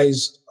the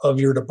size of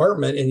your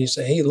department and you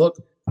say, hey, look,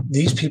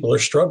 these people are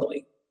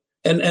struggling.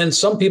 And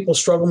some people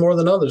struggle more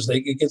than others.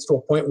 It gets to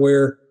a point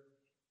where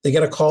they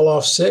got to call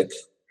off sick.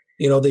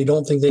 They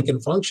don't think they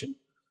can function.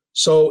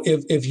 So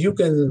if you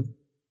can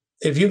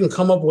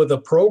come up with a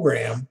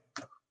program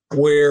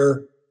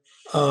where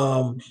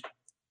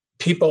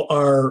people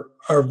are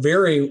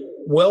very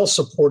well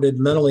supported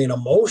mentally and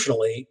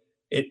emotionally,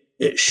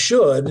 it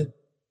should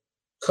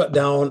cut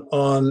down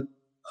on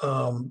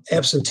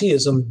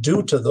absenteeism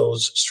due to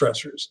those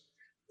stressors.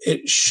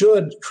 It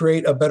should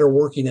create a better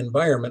working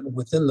environment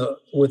within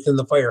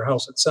the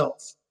firehouse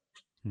itself.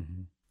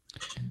 Mm-hmm.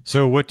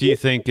 So what do you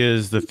think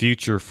is the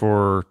future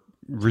for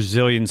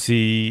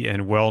resiliency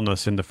and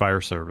wellness in the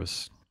fire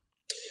service?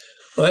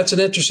 Well, that's an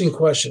interesting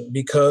question,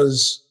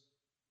 because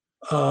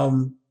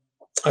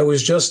I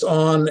was just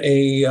on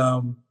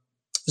a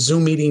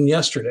Zoom meeting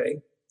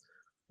yesterday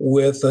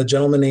with a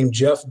gentleman named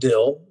Jeff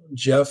Dill.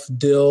 Jeff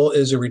Dill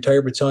is a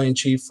retired battalion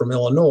chief from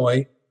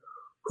Illinois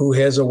who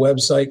has a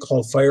website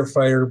called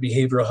Firefighter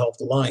Behavioral Health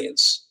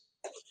Alliance.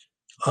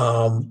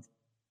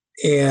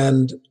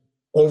 And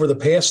over the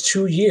past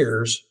 2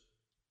 years,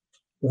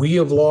 we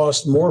have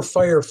lost more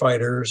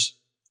firefighters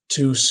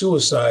to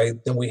suicide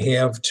than we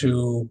have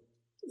to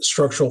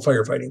structural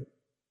firefighting.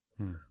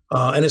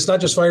 And it's not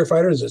just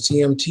firefighters, it's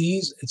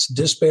EMTs, it's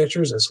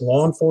dispatchers, it's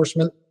law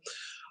enforcement.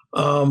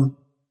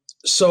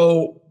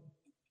 So,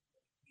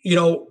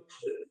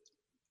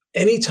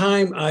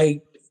 anytime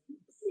I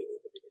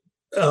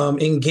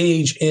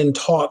engage in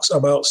talks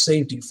about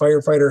safety,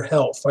 firefighter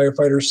health,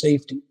 firefighter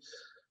safety,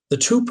 the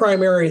two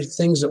primary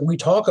things that we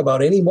talk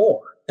about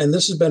anymore, and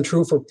this has been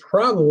true for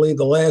probably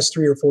the last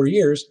 3 or 4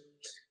 years,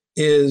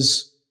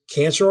 is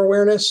cancer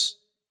awareness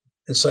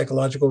and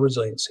psychological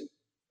resiliency.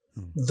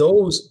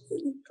 Those,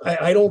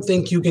 I don't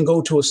think you can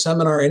go to a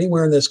seminar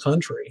anywhere in this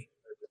country,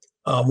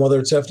 whether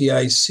it's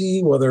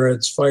FDIC, whether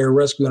it's Fire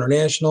Rescue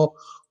International,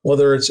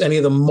 whether it's any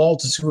of the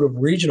multitude of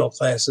regional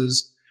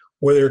classes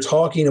where they're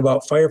talking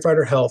about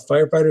firefighter health,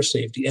 firefighter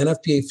safety,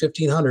 NFPA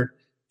 1500,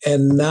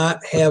 and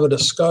not have a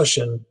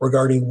discussion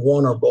regarding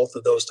one or both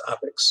of those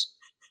topics.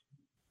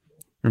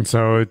 And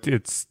so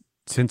it's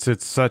since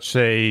it's such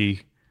a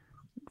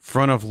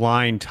front of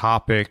line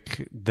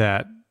topic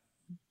that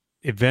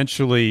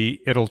eventually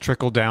it'll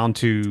trickle down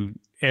to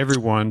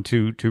everyone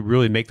to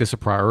really make this a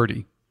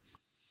priority.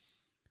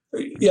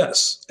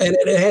 Yes. And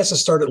it has to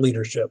start at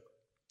leadership.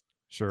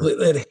 Sure.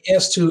 It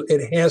has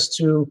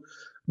to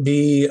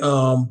be,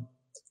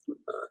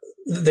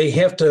 they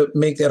have to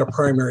make that a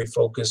primary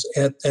focus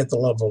at the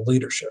level of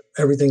leadership.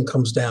 Everything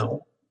comes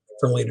down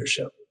from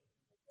leadership.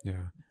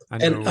 Yeah.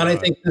 And I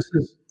think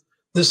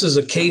this is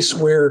a case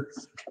where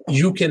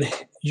you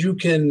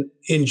can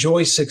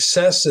enjoy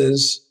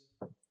successes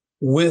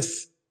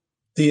with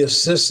the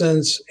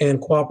assistance and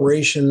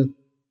cooperation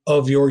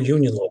of your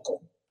union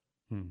local,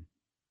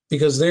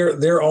 because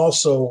they're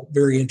also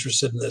very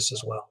interested in this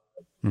as well.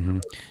 Mm-hmm.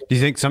 Do you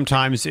think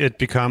sometimes it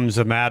becomes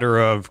a matter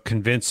of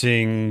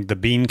convincing the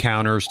bean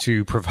counters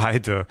to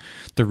provide the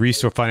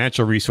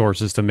financial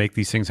resources to make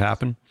these things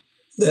happen?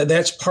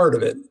 That's part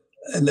of it.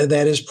 and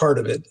that is part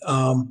of it.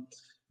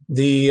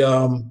 The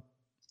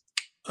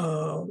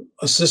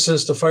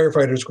assistance to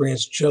firefighters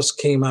grants just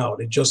came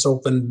out. It just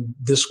opened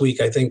this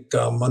week, I think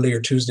Monday or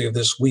Tuesday of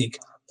this week.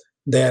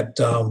 That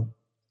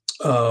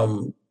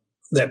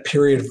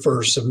period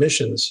for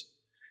submissions,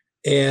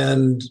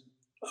 and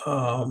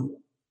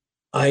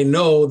I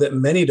know that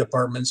many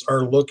departments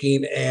are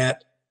looking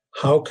at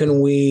how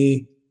can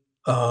we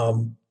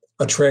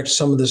attract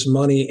some of this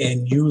money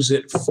and use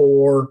it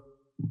for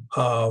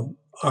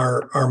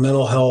our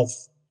mental health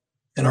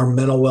and our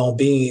mental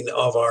well-being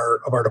of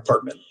our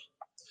department.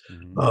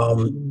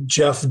 Mm-hmm.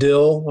 Jeff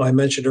Dill, I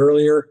mentioned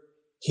earlier,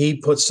 he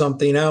put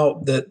something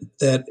out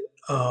that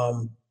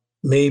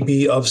may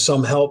be of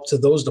some help to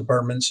those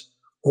departments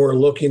who are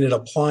looking at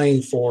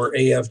applying for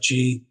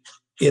AFG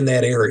in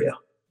that area.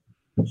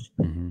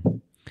 Mm-hmm.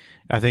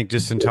 I think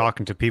just in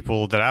talking to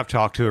people that I've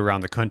talked to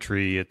around the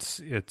country, it's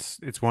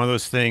one of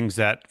those things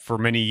that for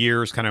many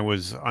years kind of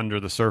was under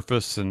the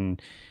surface,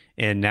 and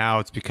now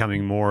it's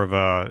becoming more of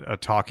a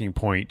talking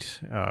point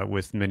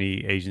with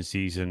many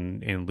agencies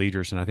and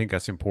leaders, and I think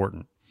that's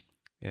important.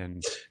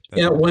 And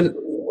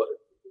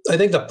I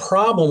think the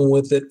problem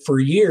with it for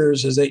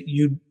years is that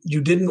you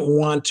didn't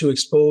want to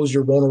expose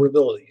your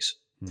vulnerabilities.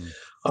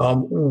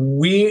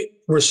 We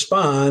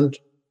respond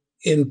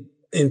in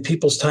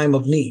people's time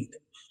of need.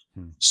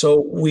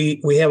 So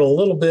we have a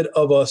little bit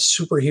of a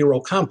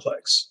superhero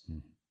complex.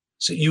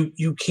 So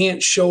you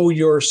can't show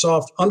your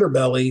soft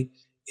underbelly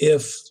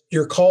if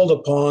you're called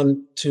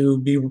upon to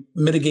be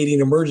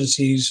mitigating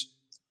emergencies,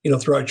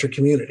 throughout your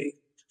community.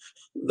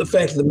 The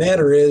fact of the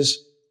matter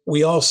is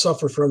we all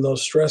suffer from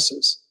those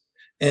stresses.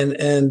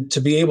 And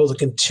to be able to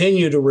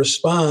continue to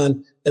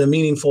respond in a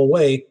meaningful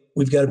way,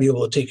 we've got to be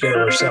able to take care of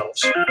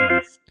ourselves.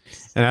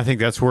 And I think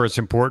that's where it's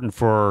important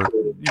for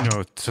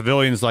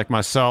civilians like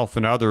myself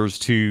and others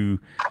to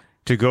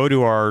go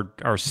to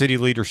our city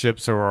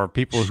leaderships or our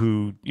people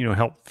who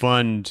help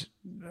fund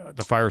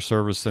the fire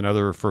service and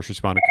other first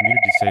responder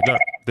communities. Say, look,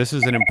 this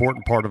is an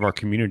important part of our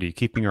community,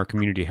 keeping our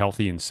community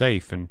healthy and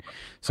safe, and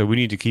so we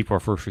need to keep our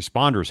first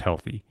responders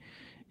healthy,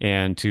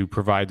 and to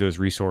provide those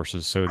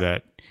resources so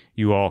that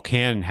you all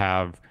can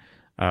have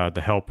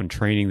the help and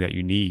training that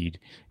you need.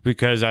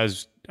 Because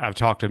as I've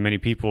talked to many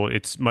people,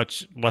 it's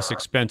much less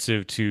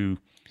expensive to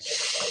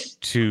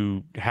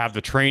have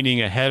the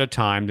training ahead of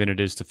time than it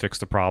is to fix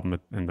the problem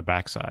in the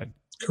backside.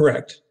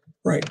 Correct.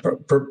 Right.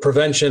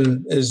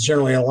 Prevention is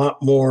generally a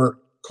lot more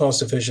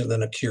cost efficient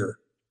than a cure.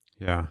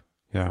 Yeah.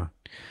 Yeah.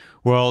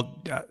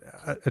 Well,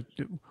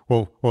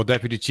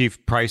 Deputy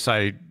Chief Price,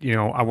 I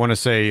want to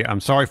say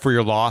I'm sorry for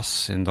your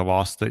loss and the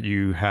loss that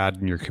you had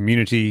in your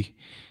community.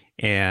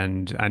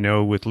 And I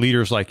know with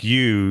leaders like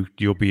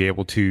you'll be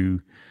able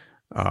to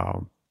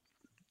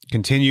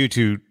continue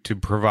to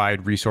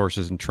provide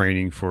resources and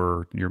training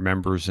for your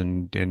members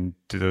and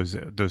to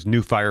those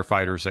new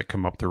firefighters that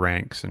come up the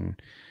ranks.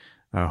 And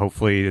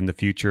hopefully in the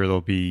future,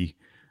 there'll be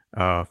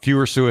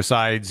fewer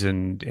suicides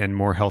and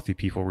more healthy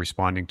people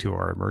responding to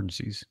our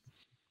emergencies.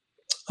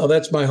 Oh,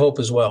 that's my hope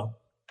as well.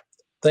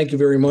 Thank you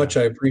very much.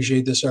 I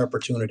appreciate this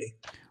opportunity.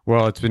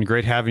 Well, it's been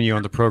great having you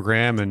on the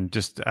program. And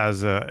just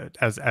as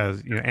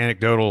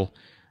anecdotal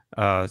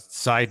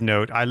side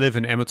note, I live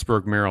in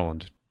Emmitsburg,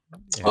 Maryland.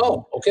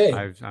 Oh,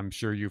 okay. I'm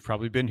sure you've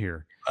probably been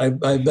here. I've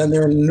been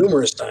there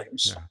numerous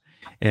times. Yeah.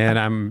 And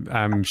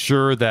I'm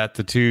sure that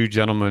the two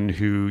gentlemen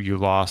who you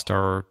lost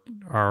are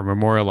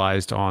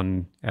memorialized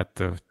at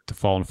the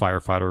fallen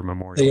firefighter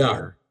memorial. They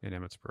are in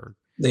Emmitsburg.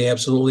 They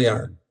absolutely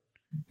are.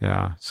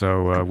 Yeah.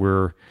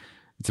 So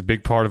it's a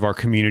big part of our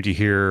community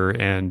here,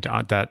 and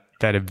that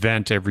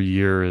event every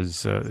year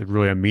is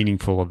really a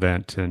meaningful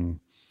event, and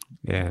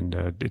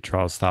it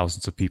draws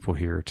thousands of people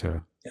here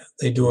to. Yeah,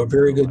 they do a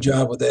very good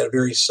job with that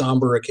very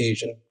somber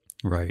occasion.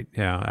 Right.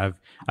 Yeah.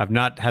 I've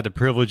not had the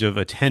privilege of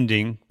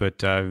attending,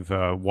 but I've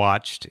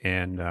watched,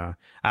 and I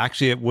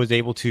actually was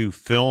able to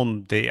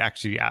film. They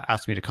actually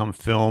asked me to come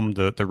film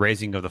the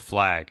raising of the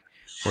flag,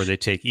 where they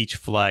take each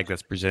flag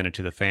that's presented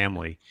to the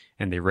family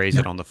and they raise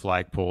it on the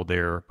flagpole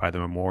there by the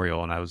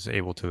memorial. And I was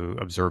able to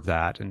observe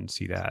that and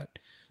see that.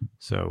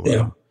 So,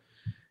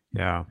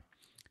 yeah.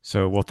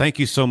 So, well, thank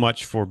you so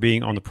much for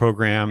being on the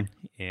program.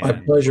 And my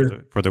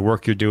pleasure. For the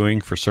work you're doing,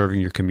 for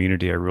serving your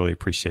community. I really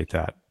appreciate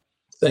that.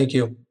 Thank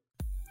you.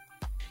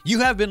 You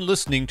have been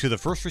listening to the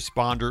First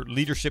Responder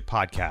Leadership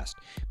Podcast.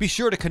 Be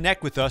sure to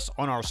connect with us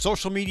on our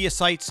social media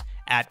sites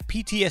at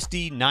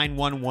PTSD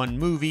 911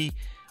 Movie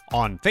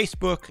on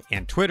Facebook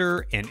and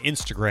Twitter and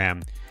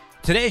Instagram.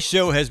 Today's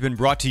show has been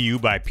brought to you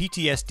by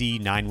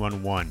PTSD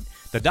 911,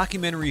 the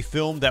documentary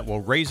film that will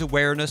raise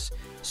awareness,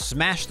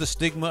 smash the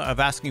stigma of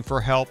asking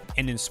for help,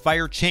 and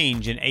inspire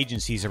change in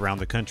agencies around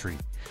the country.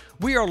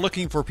 We are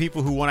looking for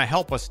people who want to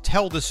help us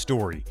tell this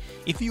story.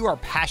 If you are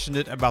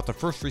passionate about the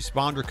first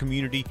responder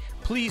community,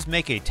 please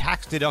make a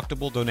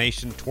tax-deductible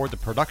donation toward the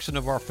production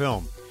of our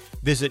film.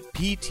 Visit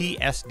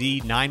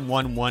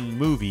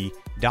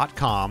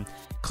ptsd911movie.com,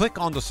 click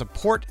on the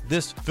Support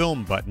This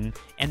Film button,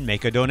 and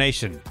make a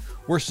donation.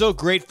 We're so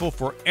grateful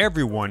for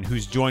everyone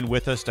who's joined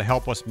with us to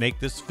help us make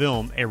this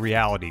film a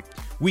reality.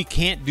 We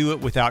can't do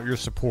it without your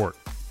support.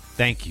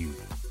 Thank you.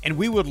 And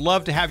we would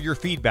love to have your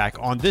feedback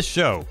on this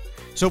show.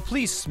 So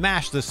please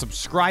smash the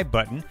subscribe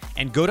button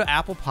and go to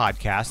Apple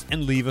Podcasts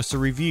and leave us a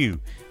review.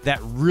 That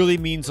really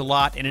means a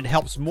lot, and it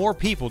helps more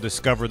people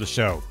discover the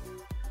show.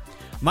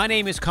 My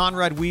name is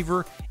Conrad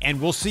Weaver, and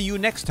we'll see you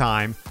next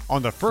time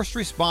on the First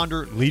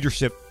Responder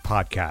Leadership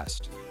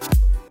Podcast.